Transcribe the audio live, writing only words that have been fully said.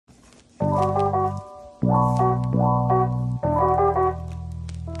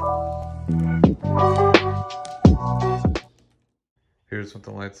Here's what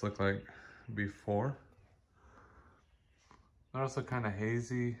the lights look like before. They're also kind of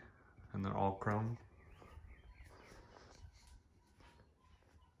hazy and they're all chrome.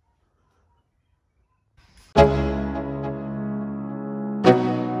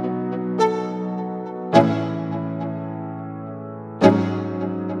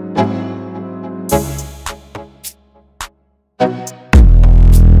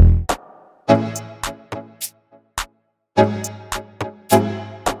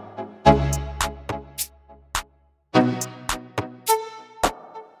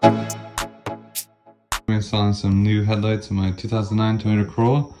 I'm installing some new headlights in my 2009 Toyota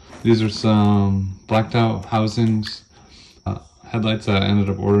Corolla. These are some blacked out housings headlights that I ended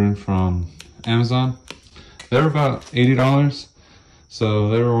up ordering from Amazon. They were about $80, so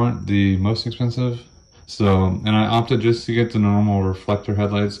they weren't the most expensive. And I opted just to get the normal reflector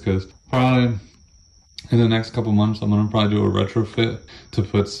headlights because probably in the next couple months I'm gonna probably do a retrofit to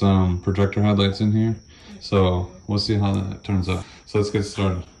put some projector headlights in here. So we'll see how that turns out. So let's get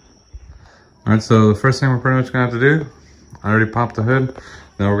started. All right, so the first thing we're pretty much gonna have to do, I already popped the hood.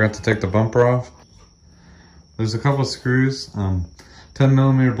 Now we're gonna have to take the bumper off. There's a couple of screws,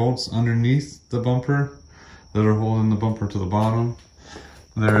 10mm bolts underneath the bumper that are holding the bumper to the bottom.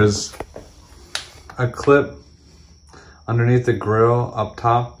 There's a clip underneath the grill up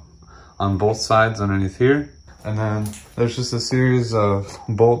top on both sides underneath here. And then there's just a series of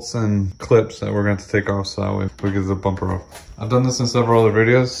bolts and clips that we're going to take off so that way we get the bumper off. I've done this in several other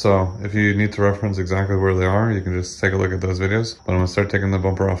videos, so if you need to reference exactly where they are, you can just take a look at those videos. But I'm going to start taking the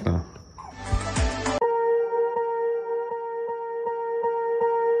bumper off now.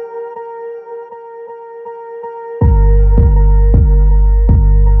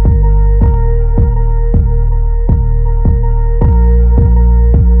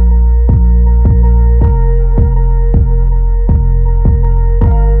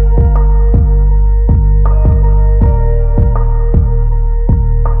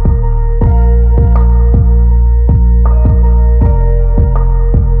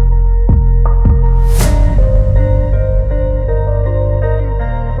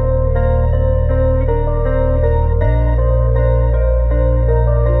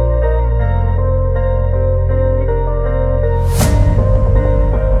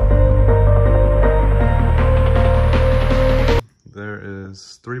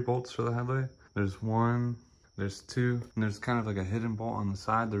 Three bolts for the headlight. There's one, there's two, and there's kind of like a hidden bolt on the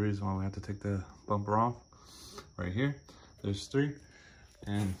side. The reason why we have to take the bumper off right here. There's three,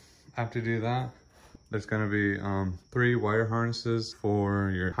 and after you do that, there's going to be 3 wire harnesses for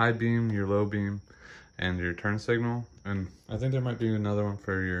your high beam, your low beam, and your turn signal. And I think there might be another one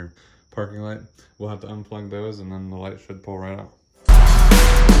for your parking light. We'll have to unplug those, and then the light should pull right out.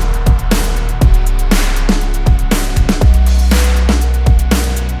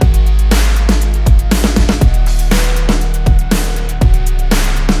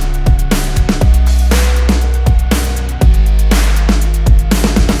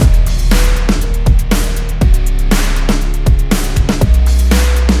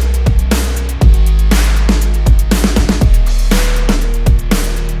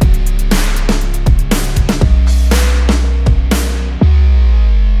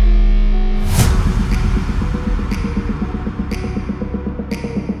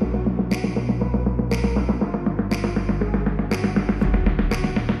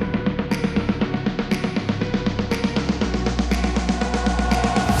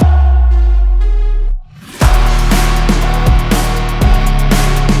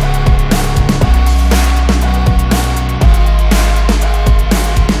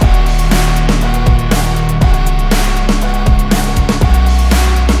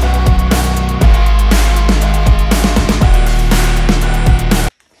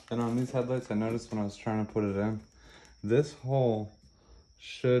 Headlights, I noticed when I was trying to put it in, this hole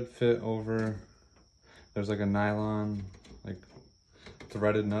should fit over. There's like a nylon, like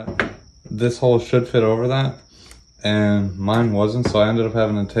threaded nut. This hole should fit over that, and mine wasn't, so I ended up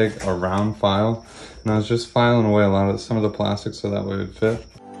having to take a round file, and I was just filing away a lot of some of the plastic so that way it would fit.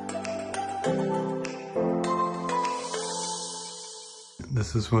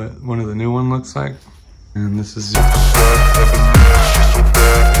 This is what one of the new one looks like, and this is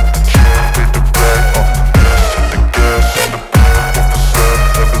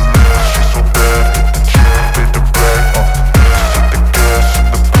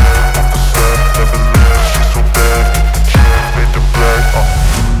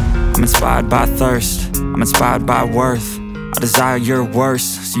I'm inspired by thirst, I'm inspired by worth. I desire your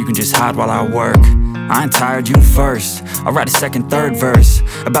worst, so you can just hide while I work. I ain't tired, you first. I'll write a second, third verse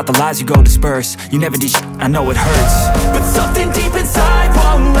about the lies you go disperse. You never did shit, I know it hurts, but something deep inside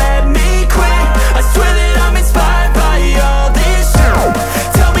won't let me quit. I swear that I'm inspired by all this shit.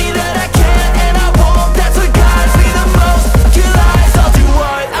 Tell me that I can and I won't. That's what guides me the most. Your lies, I'll do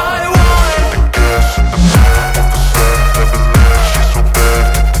what I want.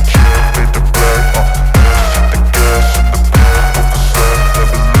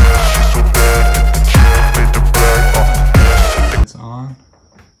 It's on.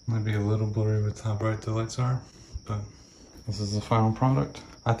 Might be a little blurry with how bright the lights are, but this is the final product.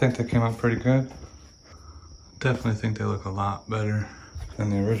 I think they came out pretty good. Definitely think they look a lot better than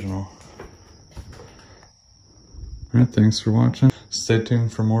the original. Alright, thanks for watching. Stay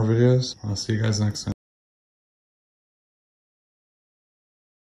tuned for more videos. I'll see you guys next time.